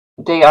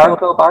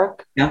d'Arco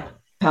bark. Yeah,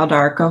 Pau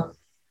d'Arco.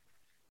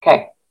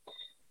 Okay.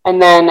 And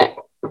then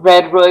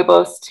red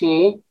rooibos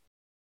tea,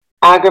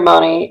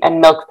 agrimony, and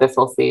milk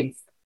thistle seeds.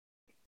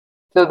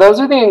 So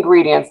those are the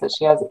ingredients that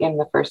she has in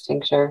the first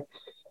tincture.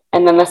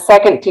 And then the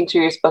second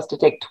tincture, you're supposed to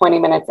take 20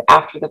 minutes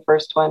after the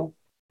first one.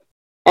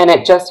 And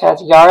it just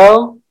has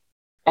yarrow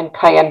and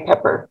cayenne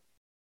pepper.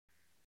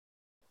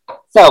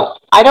 So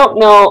I don't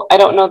know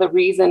the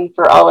reason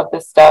for all of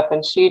this stuff.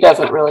 And she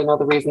doesn't really know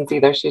the reasons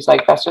either. She's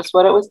like, that's just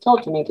what it was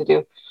told to me to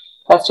do.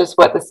 That's just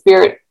what the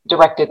Spirit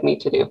directed me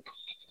to do.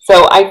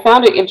 So I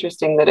found it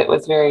interesting that it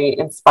was very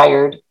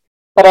inspired,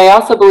 but I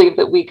also believe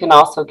that we can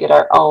also get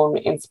our own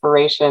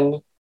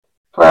inspiration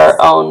for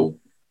our own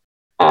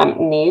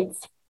needs.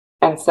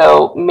 And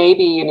so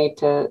maybe you need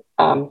to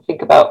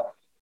think about,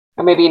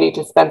 or maybe you need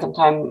to spend some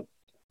time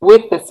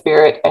with the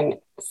Spirit and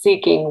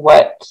seeking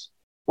what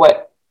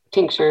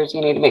tinctures you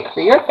need to make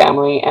for your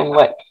family and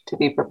what to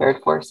be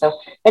prepared for. So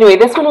anyway,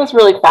 this one was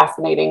really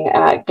fascinating.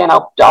 And again,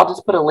 I'll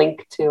just put a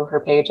link to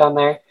her page on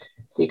there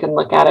so you can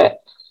look at it.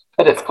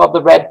 But it's called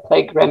the Red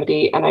Plague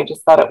Remedy, and I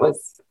just thought it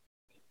was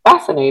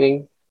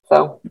fascinating.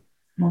 So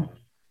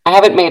I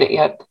haven't made it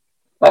yet,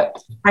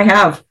 but I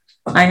have.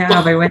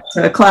 I went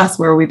to a class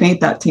where we made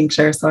that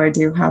tincture, so I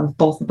do have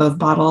both of those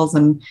bottles.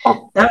 And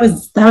that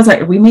was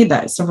we made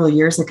that several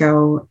years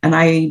ago, and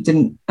I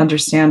didn't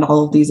understand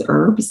all of these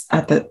herbs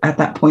at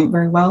that point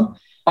very well.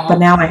 But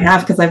now I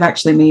have, because I've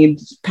actually made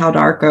Pau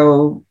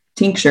d'Arco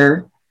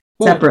tincture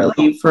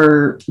separately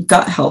for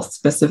gut health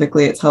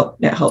specifically. It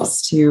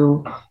helps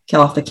to kill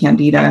off the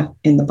candida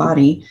in the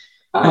body.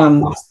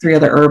 3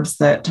 other herbs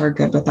that are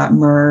good with that: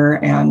 myrrh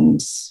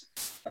and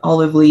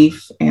olive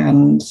leaf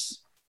and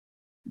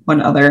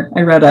one other.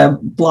 I read a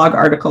blog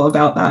article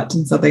about that,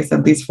 and so they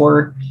said these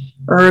 4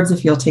 herbs,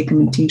 if you'll take them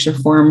in tincture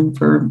form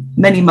for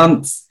many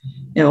months,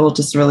 it will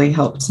just really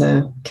help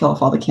to kill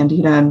off all the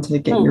candida and to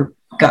get your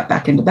gut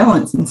back into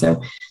balance. And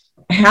so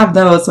I have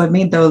those. So I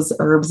made those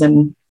herbs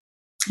in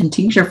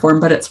tincture form,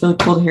 but it's really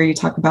cool to hear you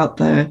talk about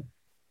the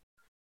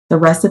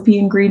recipe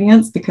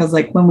ingredients, because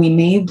like when we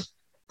made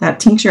that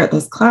tincture at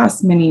this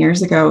class many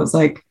years ago, it was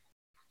like,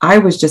 I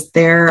was just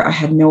there. I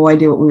had no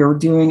idea what we were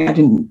doing. I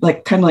didn't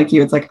like, kind of like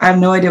you. It's like, I have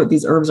no idea what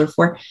these herbs are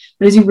for.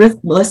 But as you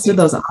listed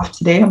those off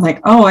today, I'm like,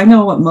 oh, I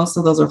know what most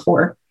of those are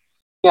for.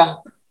 Yeah.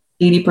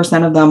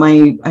 80% of them,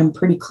 I'm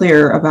pretty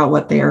clear about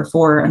what they are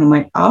for. And I'm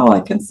like, oh,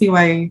 I can see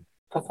why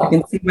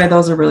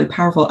those are really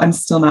powerful. I'm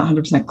still not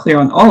 100% clear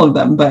on all of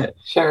them, but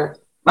sure.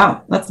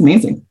 Wow, that's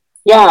amazing.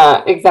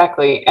 Yeah,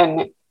 exactly.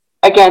 And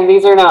again,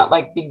 these are not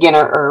like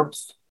beginner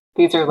herbs.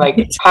 These are like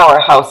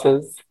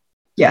powerhouses.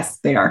 Yes,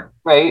 they are.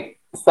 Right.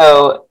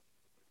 So,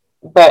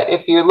 but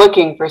if you're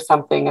looking for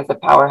something as a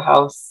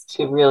powerhouse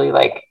to really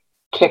like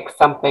kick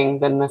something,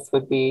 then this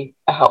would be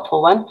a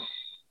helpful one.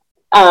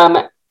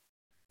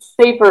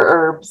 Safer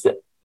herbs,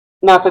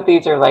 not that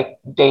these are like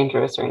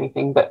dangerous or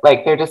anything, but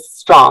like they're just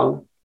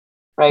strong,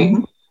 right?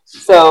 Mm-hmm.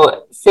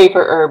 So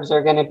safer herbs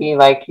are going to be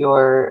like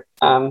your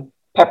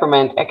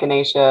peppermint,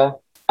 echinacea.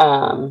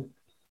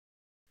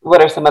 What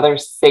are some other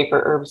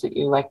safer herbs that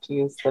you like to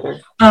use that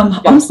are?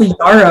 Honestly,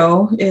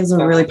 yarrow is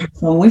a really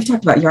powerful one. We've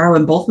talked about yarrow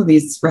in both of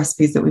these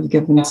recipes that we've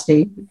given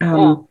today.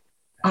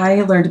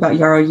 I learned about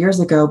yarrow years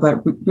ago,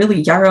 but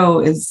really yarrow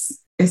is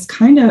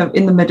kind of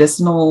in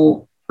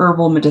the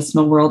herbal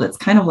medicinal world. It's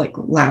kind of like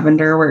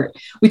lavender, where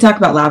we talk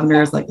about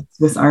lavender as like the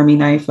Swiss Army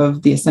knife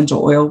of the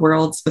essential oil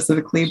world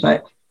specifically,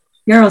 but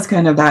yarrow is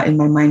kind of that in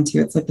my mind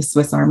too. It's like the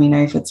Swiss Army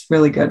knife. It's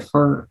really good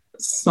for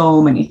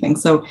so many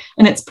things. So,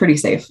 and it's pretty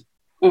safe.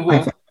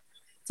 Mm-hmm.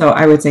 So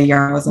I would say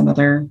yarrow is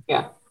another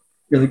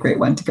really great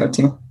one to go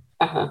to.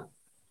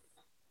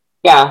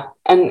 Yeah.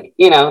 And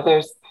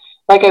there's,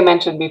 like I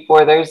mentioned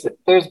before,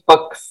 there's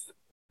books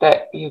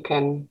that you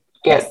can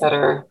get that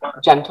are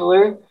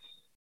gentler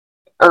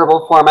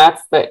herbal formats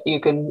that you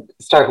can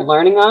start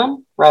learning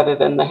on rather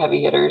than the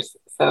heavy hitters.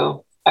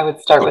 So I would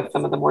start with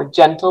some of the more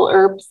gentle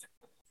herbs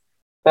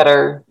that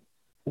are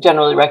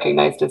generally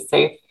recognized as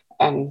safe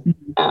and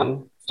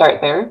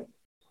start there.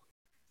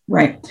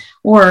 Right.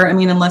 Or, I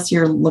mean, unless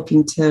you're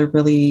looking to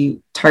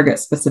really target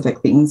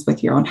specific things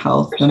with your own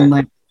health,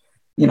 then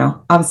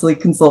obviously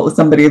consult with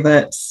somebody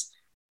that's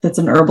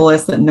an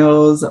herbalist that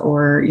knows,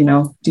 or,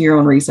 do your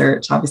own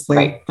research, obviously.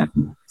 Right.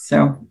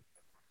 So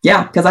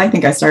yeah, because I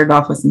think I started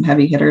off with some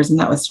heavy hitters and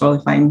that was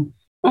totally fine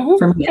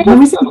for me. And when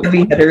we say heavy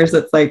hitters,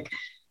 it's like,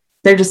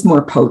 they're just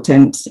more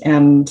potent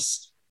and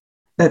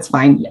that's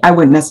fine. I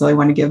wouldn't necessarily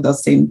want to give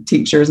those same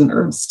tinctures and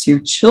herbs to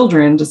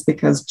children just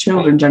because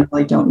children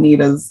generally don't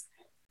need as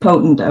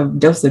potent of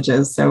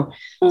dosages. So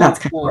that's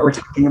kind of what we're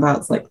talking about.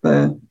 It's like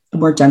the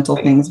more gentle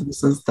things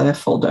versus the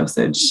full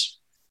dosage.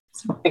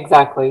 So.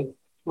 Exactly.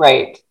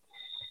 Right.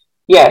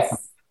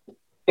 Yes,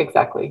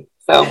 exactly.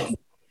 So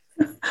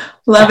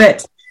love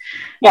it.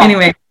 Yeah.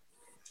 Anyway,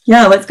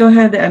 let's go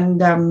ahead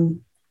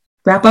and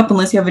wrap up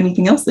unless you have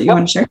anything else that you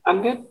want to share.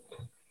 I'm good.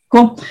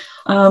 Cool.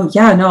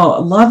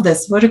 Love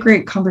this. What a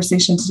great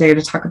conversation today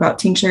to talk about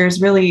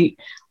tinctures. Really,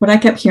 what I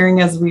kept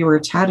hearing as we were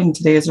chatting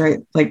today is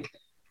like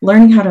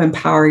learning how to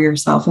empower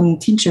yourself,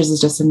 and tinctures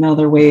is just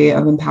another way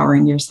of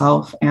empowering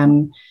yourself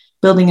and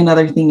building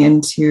another thing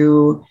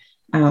into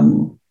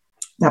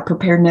that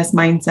preparedness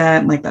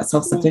mindset, like that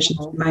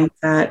self-sufficiency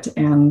mindset.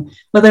 And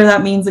whether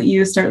that means that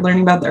you start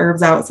learning about the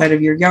herbs outside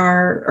of your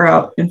yard or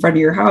out in front of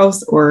your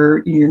house or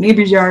in your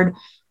neighbor's yard,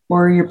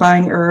 or you're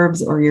buying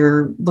herbs, or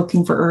you're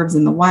looking for herbs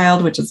in the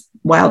wild, which is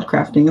wild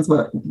crafting is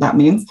what that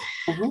means.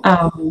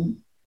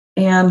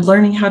 And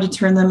learning how to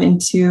turn them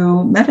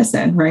into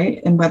medicine,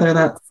 right? And whether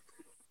that's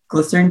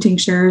glycerin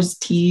tinctures,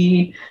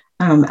 tea,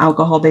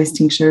 alcohol-based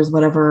tinctures,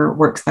 whatever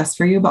works best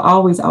for you, but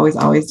always, always,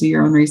 always do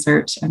your own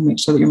research and make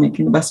sure that you're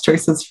making the best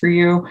choices for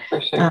you. For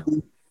sure.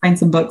 Find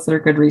some books that are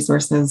good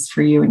resources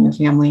for you and your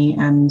family,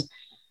 and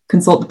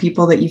consult the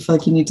people that you feel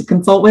like you need to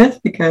consult with,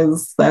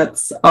 because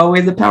that's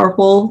always a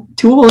powerful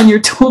tool in your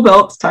tool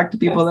belt to talk to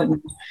people that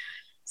know.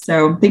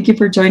 So thank you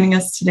for joining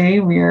us today.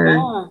 We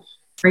are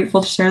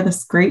grateful to share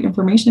this great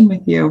information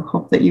with you.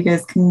 Hope that you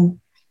guys can,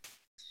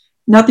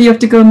 not that you have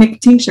to go and make a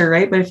tincture,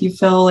 right? But if you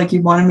feel like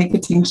you want to make a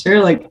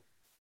tincture, like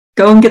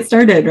go and get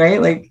started,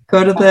 right? Like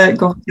go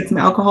get some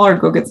alcohol or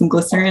go get some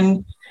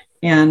glycerin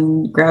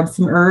and grab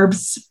some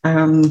herbs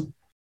and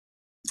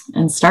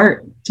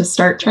start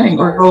trying,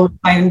 or go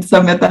find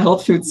some at the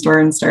health food store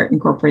and start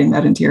incorporating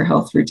that into your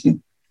health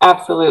routine.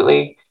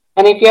 Absolutely.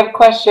 And if you have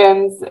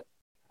questions,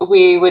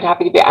 we would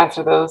happy to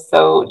answer those.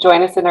 So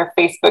join us in our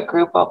Facebook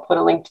group. I'll put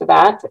a link to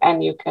that,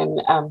 and you can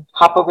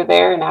hop over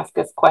there and ask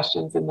us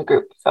questions in the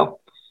group. So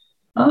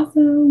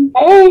awesome.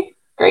 Hey,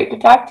 great to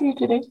talk to you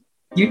today.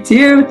 You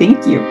too.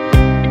 Thank you.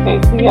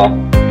 Okay, see ya.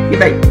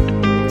 Goodbye.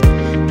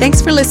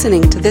 Thanks for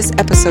listening to this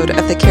episode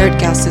of the Carrot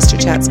Gal Sister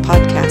Chats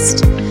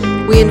podcast.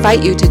 We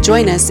invite you to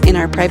join us in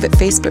our private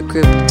Facebook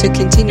group to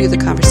continue the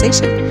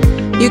conversation.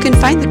 You can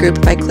find the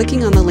group by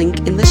clicking on the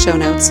link in the show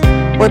notes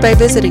or by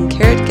visiting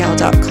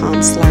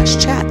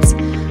carrotgal.com/chats.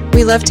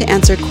 We love to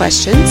answer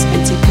questions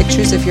and see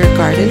pictures of your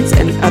gardens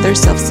and other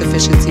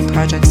self-sufficiency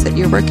projects that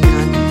you're working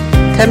on.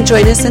 Come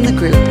join us in the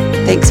group.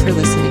 Thanks for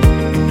listening.